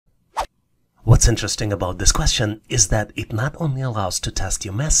What's interesting about this question is that it not only allows to test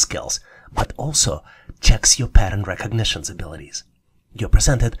your math skills, but also checks your pattern recognition abilities. You're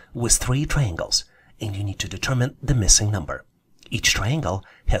presented with 3 triangles, and you need to determine the missing number. Each triangle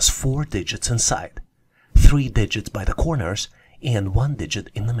has 4 digits inside, 3 digits by the corners, and 1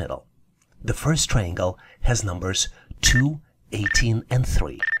 digit in the middle. The first triangle has numbers 2, 18, and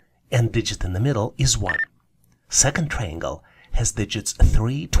 3, and digit in the middle is 1. Second triangle has digits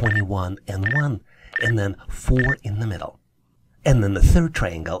 3, 21, and 1, and then 4 in the middle. And then the third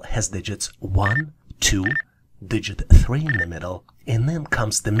triangle has digits 1, 2, digit 3 in the middle, and then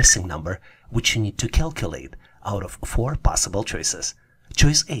comes the missing number, which you need to calculate out of 4 possible choices.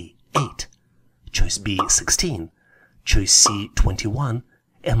 Choice A, 8. Choice B, 16. Choice C, 21.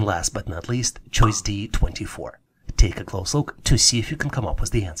 And last but not least, choice D, 24. Take a close look to see if you can come up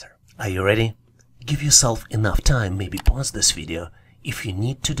with the answer. Are you ready? Give yourself enough time, maybe pause this video, if you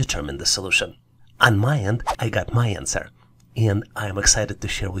need to determine the solution. On my end, I got my answer, and I am excited to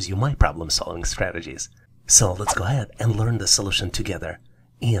share with you my problem-solving strategies. So let's go ahead and learn the solution together.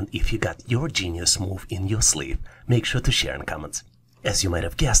 And if you got your genius move in your sleeve, make sure to share in comments. As you might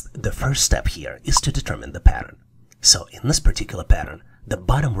have guessed, the first step here is to determine the pattern. So in this particular pattern, the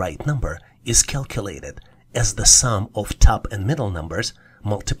bottom right number is calculated as the sum of top and middle numbers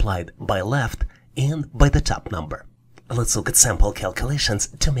multiplied by left and by the top number. Let's look at sample calculations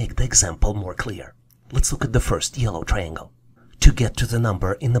to make the example more clear. Let's look at the first yellow triangle. To get to the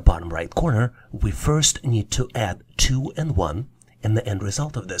number in the bottom right corner, we first need to add 2 and 1, and the end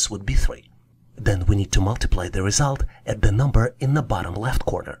result of this would be 3. Then we need to multiply the result at the number in the bottom left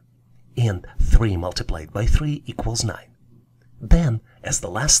corner, and 3 multiplied by 3 equals 9. Then, as the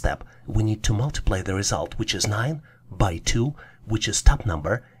last step, we need to multiply the result, which is 9, by 2, which is top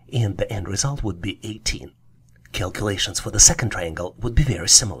number, and the end result would be 18. Calculations for the second triangle would be very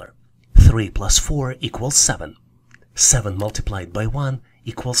similar. 3 plus 4 equals 7. 7 multiplied by 1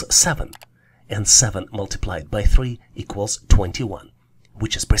 equals 7, and 7 multiplied by 3 equals 21,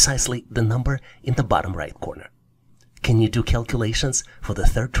 which is precisely the number in the bottom right corner. Can you do calculations for the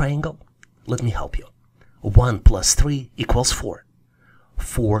third triangle? Let me help you. 1 plus 3 equals 4.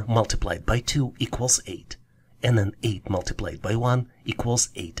 4 multiplied by 2 equals 8. And then 8 multiplied by 1 equals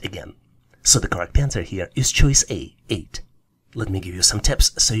 8 again. So the correct answer here is choice A, 8. Let me give you some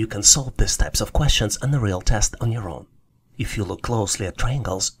tips so you can solve these types of questions on a real test on your own. If you look closely at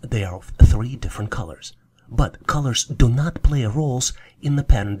triangles, they are of 3 different colors. But colors do not play roles in the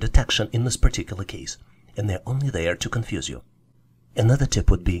pattern detection in this particular case, and they're only there to confuse you. Another tip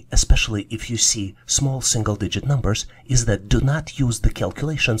would be, especially if you see small single-digit numbers, is that do not use the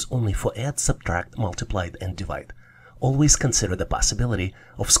calculations only for add, subtract, multiply, and divide. Always consider the possibility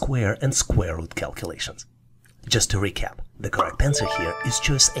of square and square root calculations. Just to recap, the correct answer here is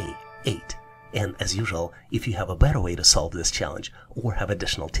choice A, 8. And as usual, if you have a better way to solve this challenge or have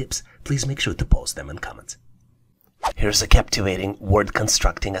additional tips, please make sure to post them in comments. Here's a captivating word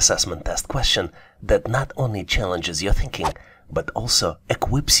constructing assessment test question that not only challenges your thinking, but also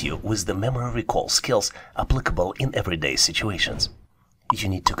equips you with the memory recall skills applicable in everyday situations. You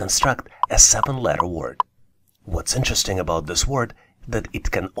need to construct a 7-letter word. What's interesting about this word that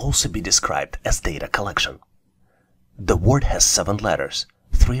it can also be described as data collection. The word has 7 letters.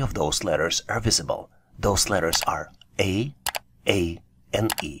 3 of those letters are visible. Those letters are A,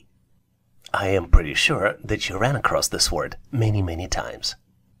 and E. I am pretty sure that you ran across this word many times.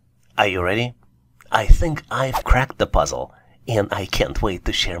 Are you ready? I think I've cracked the puzzle, and I can't wait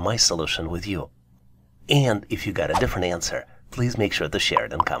to share my solution with you. And if you got a different answer, please make sure to share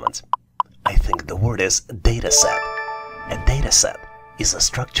it in comments. I think the word is dataset. A dataset is a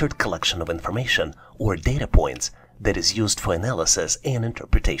structured collection of information or data points that is used for analysis and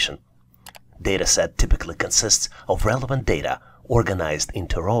interpretation. Dataset typically consists of relevant data organized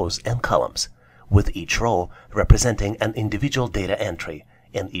into rows and columns, with each row representing an individual data entry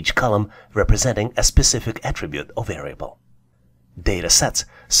and each column representing a specific attribute or variable. Datasets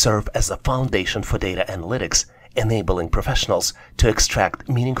serve as a foundation for data analytics, enabling professionals to extract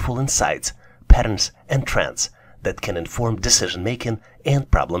meaningful insights, patterns, and trends that can inform decision-making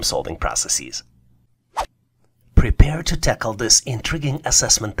and problem-solving processes. Prepare to tackle this intriguing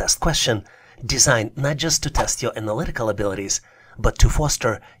assessment test question, designed not just to test your analytical abilities, but to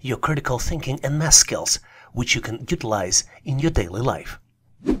foster your critical thinking and math skills, which you can utilize in your daily life.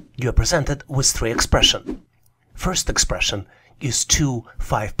 You are presented with 3 expressions. First expression is 2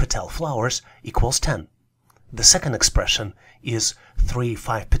 5-petal flowers equals 10. The second expression is 3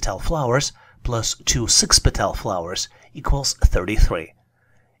 5-petal flowers plus 2 6-petal flowers equals 33.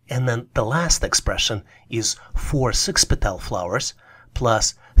 And then the last expression is 4 6-petal flowers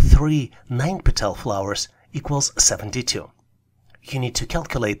plus 3 9-petal flowers equals 72. You need to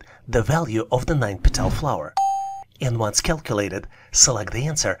calculate the value of the 9-petal flower. And once calculated, select the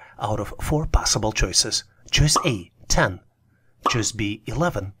answer out of 4 possible choices. Choice A, 10. Choice B,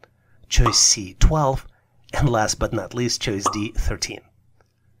 11. Choice C, 12. And last but not least, choice D, 13.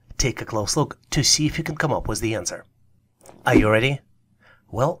 Take a close look to see if you can come up with the answer. Are you ready?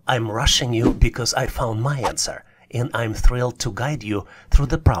 Well, I'm rushing you because I found my answer, and I'm thrilled to guide you through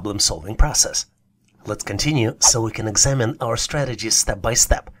the problem-solving process. Let's continue so we can examine our strategies step by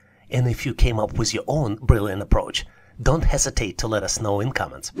step. And if you came up with your own brilliant approach, don't hesitate to let us know in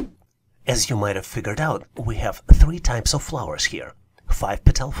comments. As you might have figured out, we have 3 types of flowers here: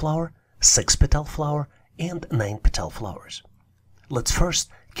 5-petal flower, 6-petal flower, and 9-petal flowers. Let's first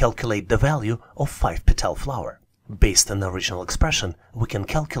calculate the value of 5-petal flower. Based on the original expression, we can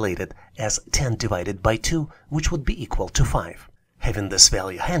calculate it as 10 divided by 2, which would be equal to 5. Having this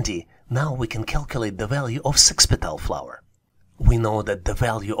value handy, now we can calculate the value of 6-petal flower. We know that the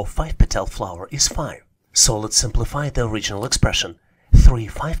value of 5-petal flower is 5. So let's simplify the original expression. 3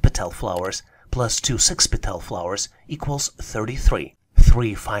 5-petal flowers plus 2 6-petal flowers equals 33.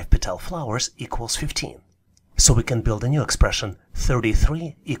 3 5-petal flowers equals 15. So we can build a new expression.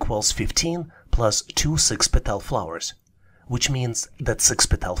 33 equals 15 plus 2 6-petal flowers, which means that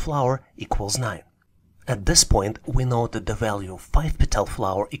 6-petal flower equals 9. At this point, we know that the value of 5-petal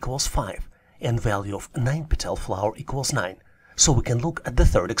flower equals 5 and value of 9-petal flower equals 9. So we can look at the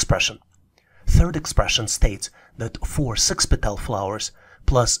third expression. Third expression states that 4 6-petal flowers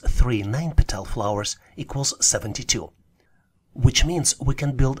plus 3 9-petal flowers equals 72, which means we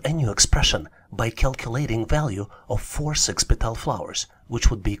can build a new expression by calculating value of 4 6-petal flowers, which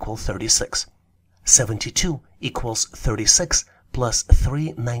would be equal 36. 72 equals 36 plus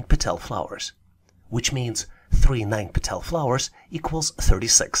 3 9-petal flowers, which means 3 9-petal flowers equals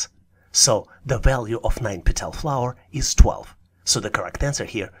 36. So the value of 9-petal flower is 12. So the correct answer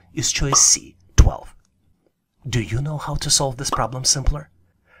here is choice C, 12. Do you know how to solve this problem simpler?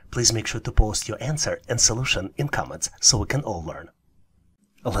 Please make sure to post your answer and solution in comments so we can all learn.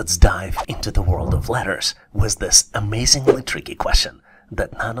 Let's dive into the world of letters with this amazingly tricky question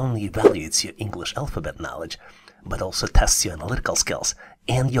that not only evaluates your English alphabet knowledge, but also tests your analytical skills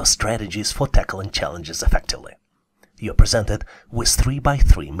and your strategies for tackling challenges effectively. You're presented with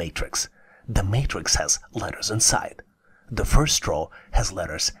 3x3 matrix. The matrix has letters inside. The first row has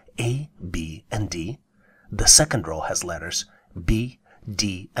letters A, B, and D. The second row has letters B,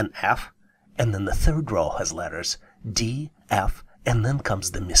 D, and F. And then the third row has letters D, F, and then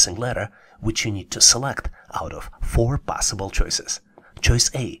comes the missing letter, which you need to select out of 4 possible choices.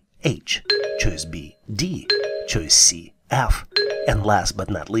 Choice A, H. Choice B, D. Choice C, F. And last but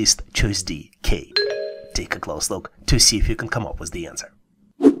not least, choice D, K. Take a close look to see if you can come up with the answer.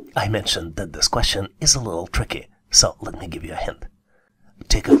 I mentioned that this question is a little tricky, so let me give you a hint.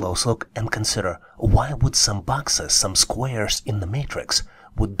 Take a close look and consider why would some boxes, some squares in the matrix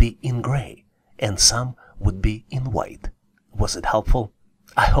would be in gray and some would be in white. Was it helpful?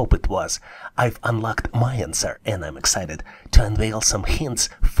 I hope it was. I've unlocked my answer and I'm excited to unveil some hints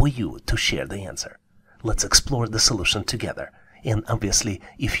for you to share the answer. Let's explore the solution together. And obviously,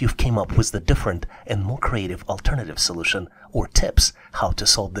 if you've came up with the different and more creative alternative solution or tips how to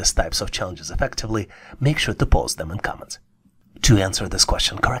solve these types of challenges effectively, make sure to post them in comments. To answer this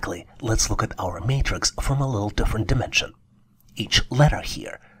question correctly, let's look at our matrix from a little different dimension. Each letter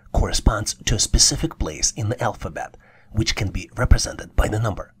here corresponds to a specific place in the alphabet, which can be represented by the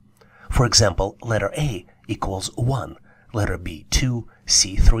number. For example, letter A equals 1, letter B 2,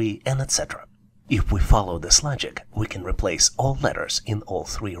 C 3, and etc. If we follow this logic, we can replace all letters in all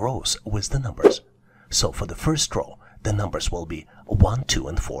 3 rows with the numbers. So for the first row, the numbers will be 1, 2,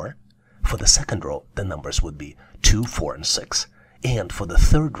 and 4. For the second row, the numbers would be 2, 4, and 6. And for the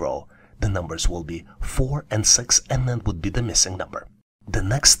third row, the numbers will be 4 and 6, and then would be the missing number. The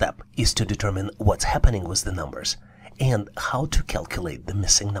next step is to determine what's happening with the numbers and how to calculate the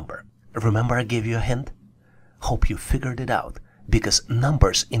missing number. Remember I gave you a hint? Hope you figured it out, because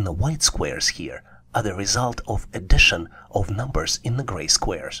numbers in the white squares here are the result of addition of numbers in the gray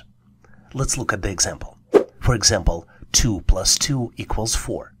squares. Let's look at the example. For example, 2 plus 2 equals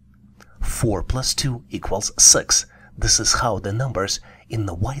 4. 4 plus 2 equals 6. This is how the numbers in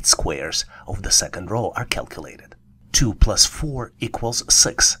the white squares of the second row are calculated. 2 plus 4 equals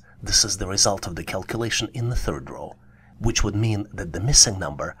 6. This is the result of the calculation in the third row, which would mean that the missing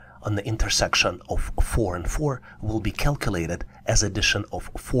number on the intersection of 4 and 4 will be calculated as addition of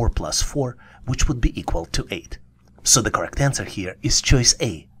 4 plus 4, which would be equal to 8. So the correct answer here is choice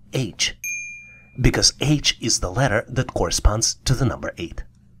A, H. because H is the letter that corresponds to the number 8.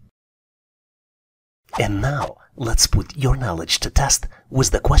 And now, let's put your knowledge to test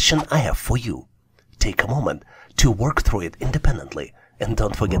with the question I have for you. Take a moment to work through it independently, and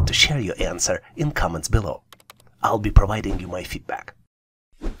don't forget to share your answer in comments below. I'll be providing you my feedback.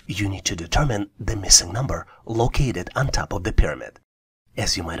 You need to determine the missing number located on top of the pyramid.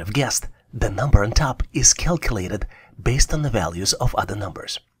 As you might have guessed, the number on top is calculated based on the values of other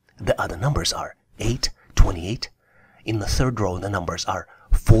numbers. The other numbers are 8, 28. In the third row, the numbers are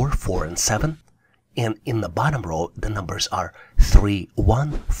 4, 4, and 7. And in the bottom row, the numbers are 3,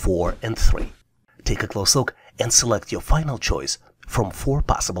 1, 4, and 3. Take a close look and select your final choice from 4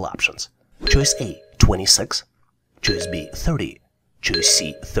 possible options. Choice A, 26. Choice B, 30. Choice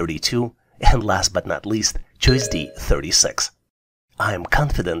C, 32. And last but not least, choice D, 36. I am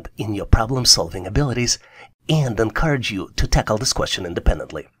confident in your problem-solving abilities and encourage you to tackle this question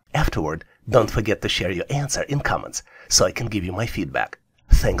independently. Afterward, don't forget to share your answer in comments so I can give you my feedback.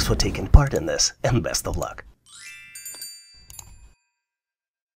 Thanks for taking part in this, and best of luck.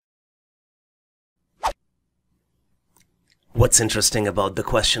 What's interesting about the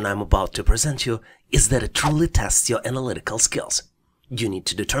question I'm about to present you is that it truly tests your analytical skills. You need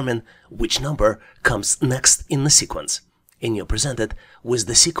to determine which number comes next in the sequence, and you're presented with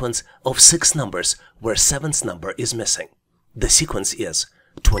the sequence of 6 numbers where 7th number is missing. The sequence is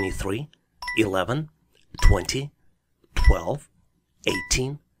 23, 11, 20, 12,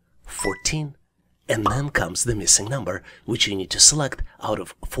 18, 14, and then comes the missing number, which you need to select out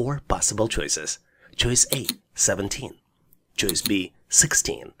of 4 possible choices. Choice A, 17. Choice B,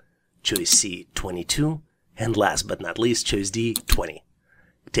 16. Choice C, 22. And last but not least, choice D, 20.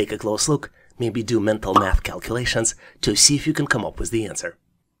 Take a close look, maybe do mental math calculations to see if you can come up with the answer.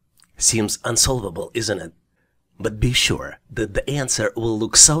 Seems unsolvable, isn't it? But be sure that the answer will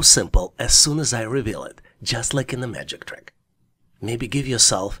look so simple as soon as I reveal it, just like in a magic trick. Maybe give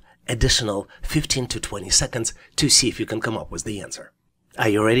yourself additional 15 to 20 seconds to see if you can come up with the answer. Are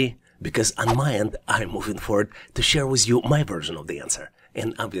you ready? Because on my end, I'm moving forward to share with you my version of the answer.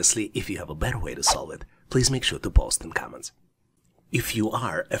 And obviously, if you have a better way to solve it, please make sure to post in comments. If you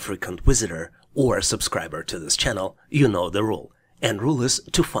are a frequent visitor or a subscriber to this channel, you know the rule. And rule is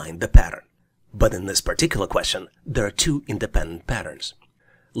to find the pattern. But in this particular question, there are 2 independent patterns.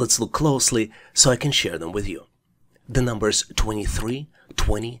 Let's look closely so I can share them with you. The numbers 23,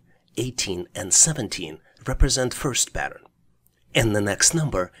 20, 18, and 17 represent first pattern. And the next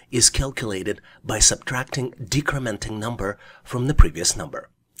number is calculated by subtracting decrementing number from the previous number.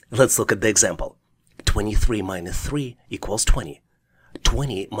 Let's look at the example. 23 minus 3 equals 20.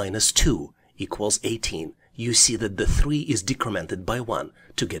 20 minus 2 equals 18. You see that the 3 is decremented by 1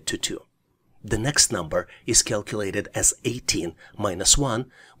 to get to 2. The next number is calculated as 18 minus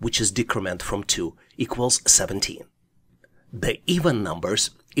 1, which is decrement from 2, equals 17. The even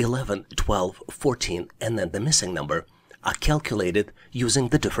numbers 11, 12, 14, and then the missing number are calculated using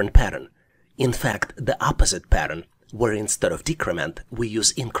the different pattern. In fact, the opposite pattern, where instead of decrement, we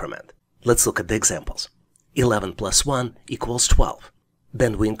use increment. Let's look at the examples. 11 plus 1 equals 12.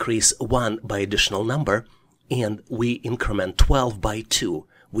 Then we increase 1 by additional number, and we increment 12 by 2,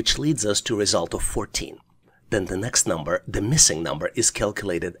 which leads us to a result of 14. Then the next number, the missing number, is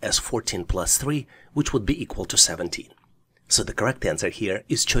calculated as 14 plus 3, which would be equal to 17. So the correct answer here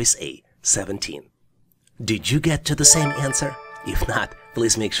is choice A, 17. Did you get to the same answer? If not,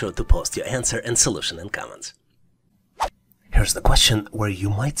 please make sure to post your answer and solution in comments. Here's the question where you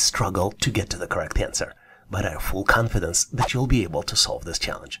might struggle to get to the correct answer, but I have full confidence that you'll be able to solve this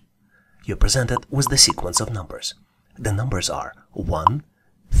challenge. You're presented with the sequence of numbers. The numbers are 1,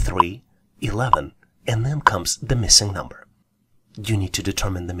 3, 11, and then comes the missing number. You need to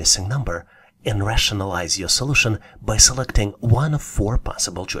determine the missing number and rationalize your solution by selecting one of 4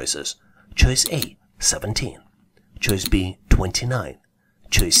 possible choices. Choice A, 17. Choice B, 29.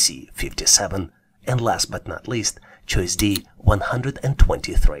 Choice C, 57. And last but not least, choice D,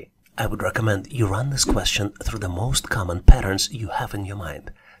 123. I would recommend you run this question through the most common patterns you have in your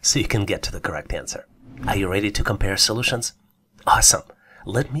mind, so you can get to the correct answer. Are you ready to compare solutions? Awesome!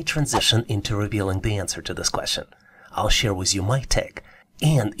 Let me transition into revealing the answer to this question. I'll share with you my take,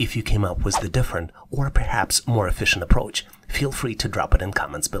 and if you came up with the different or perhaps more efficient approach, feel free to drop it in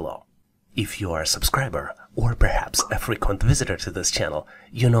comments below. If you are a subscriber or perhaps a frequent visitor to this channel,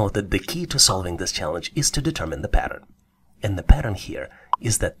 you know that the key to solving this challenge is to determine the pattern. And the pattern here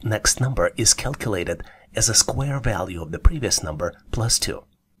is that next number is calculated as a square value of the previous number plus 2.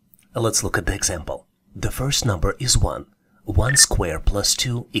 Let's look at the example. The first number is 1. 1 square plus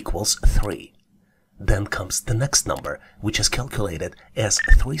 2 equals 3. Then comes the next number, which is calculated as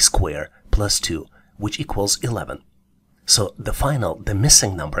 3 square plus 2, which equals 11. So the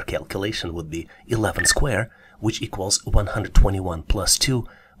missing number calculation would be 11 squared, which equals 121 plus 2,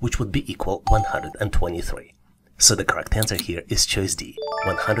 which would be equal 123. So the correct answer here is choice D,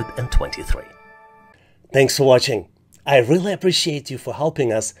 123. Thanks for watching. I really appreciate you for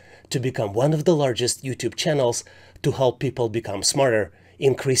helping us to become one of the largest YouTube channels to help people become smarter,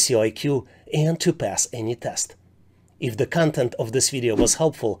 increase your IQ, and to pass any test. If the content of this video was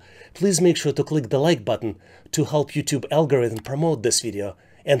helpful, please make sure to click the like button to help YouTube algorithm promote this video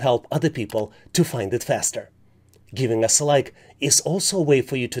and help other people to find it faster. Giving us a like is also a way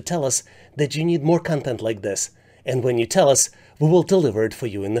for you to tell us that you need more content like this, and when you tell us, we will deliver it for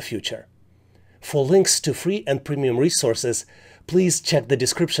you in the future. For links to free and premium resources, please check the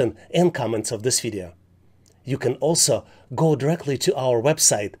description and comments of this video. You can also go directly to our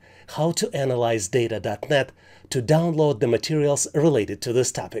website, howtoanalyzedata.net, to download the materials related to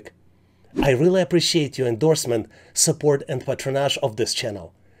this topic. I really appreciate your endorsement, support, and patronage of this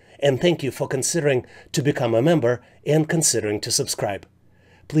channel. And thank you for considering to become a member and considering to subscribe.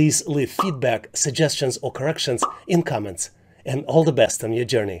 Please leave feedback, suggestions, or corrections in comments. And all the best on your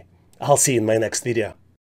journey. I'll see you in my next video.